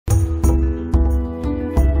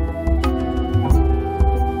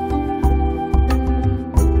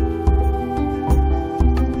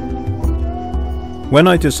When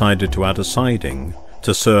I decided to add a siding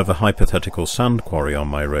to serve a hypothetical sand quarry on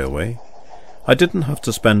my railway, I didn't have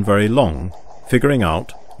to spend very long figuring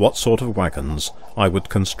out what sort of wagons I would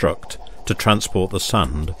construct to transport the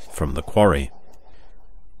sand from the quarry.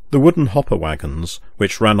 The wooden hopper wagons,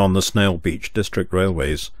 which ran on the Snailbeach district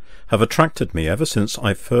railways, have attracted me ever since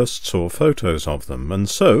I first saw photos of them, and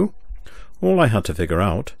so all I had to figure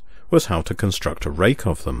out was how to construct a rake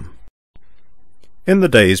of them. In the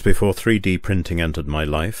days before 3D printing entered my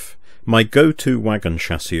life, my go-to wagon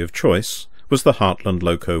chassis of choice was the Heartland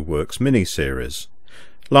Loco Works mini-series,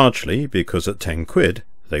 largely because at 10 quid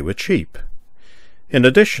they were cheap. In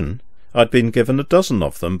addition, I'd been given a dozen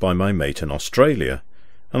of them by my mate in Australia,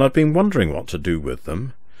 and I'd been wondering what to do with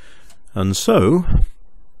them. And so,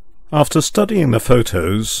 after studying the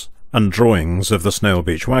photos and drawings of the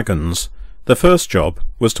Snailbeach wagons, the first job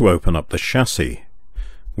was to open up the chassis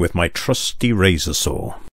with my trusty razor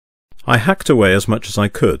saw. I hacked away as much as I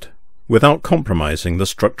could, without compromising the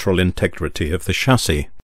structural integrity of the chassis.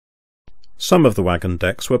 Some of the wagon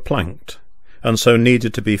decks were planked, and so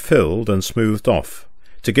needed to be filled and smoothed off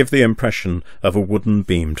to give the impression of a wooden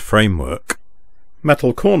beamed framework.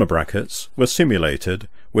 Metal corner brackets were simulated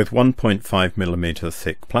with 1.5mm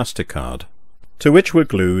thick plasticard, to which were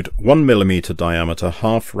glued 1mm diameter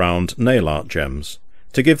half-round nail art gems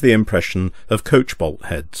to give the impression of coach bolt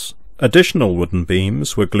heads. Additional wooden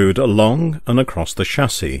beams were glued along and across the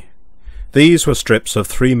chassis. These were strips of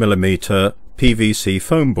 3mm PVC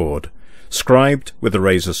foam board, scribed with a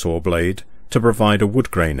razor saw blade to provide a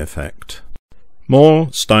wood grain effect. More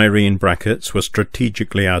styrene brackets were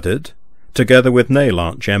strategically added, together with nail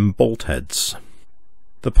art gem bolt heads.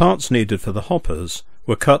 The parts needed for the hoppers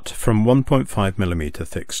were cut from 1.5mm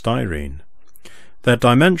thick styrene. Their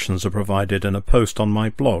dimensions are provided in a post on my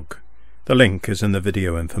blog. The link is in the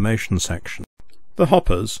video information section. The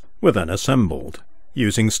hoppers were then assembled,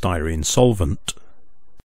 using styrene solvent.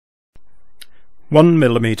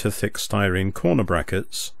 1mm thick styrene corner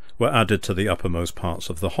brackets were added to the uppermost parts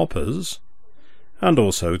of the hoppers, and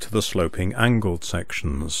also to the sloping angled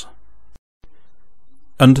sections.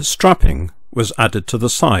 And strapping was added to the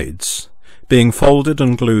sides, being folded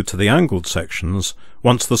and glued to the angled sections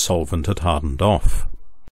once the solvent had hardened off.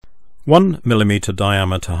 1mm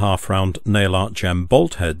diameter half-round nail art gem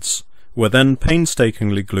bolt heads were then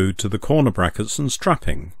painstakingly glued to the corner brackets and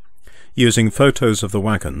strapping, using photos of the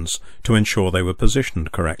wagons to ensure they were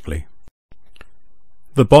positioned correctly.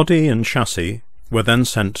 The body and chassis were then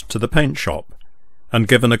sent to the paint shop and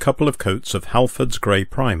given a couple of coats of Halford's grey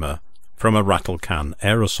primer from a rattle can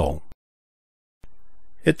aerosol.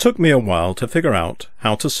 It took me a while to figure out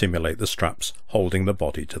how to simulate the straps holding the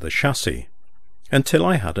body to the chassis, until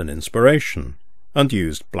I had an inspiration and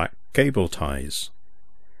used black cable ties.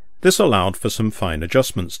 This allowed for some fine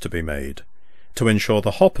adjustments to be made to ensure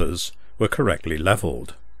the hoppers were correctly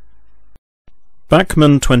levelled.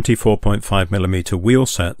 Bachmann 24.5mm wheel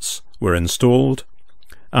sets were installed,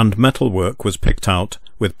 and metalwork was picked out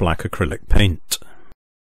with black acrylic paint.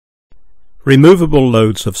 Removable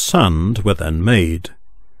loads of sand were then made,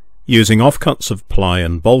 using offcuts of ply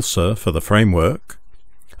and balsa for the framework,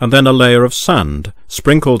 and then a layer of sand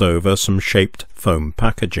sprinkled over some shaped foam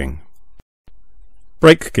packaging.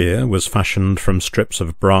 Brake gear was fashioned from strips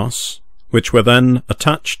of brass, which were then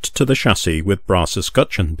attached to the chassis with brass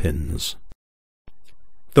escutcheon pins.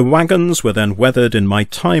 The wagons were then weathered in my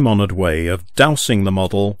time-honoured way of dousing the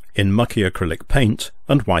model in mucky acrylic paint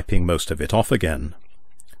and wiping most of it off again.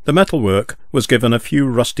 The metalwork was given a few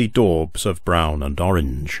rusty daubs of brown and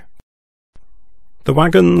orange. The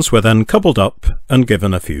wagons were then coupled up and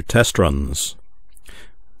given a few test runs.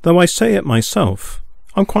 Though I say it myself,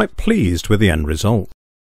 I'm quite pleased with the end result.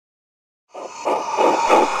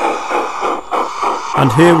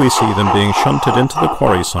 And here we see them being shunted into the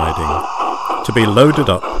quarry siding to be loaded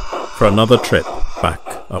up for another trip back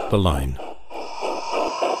up the line.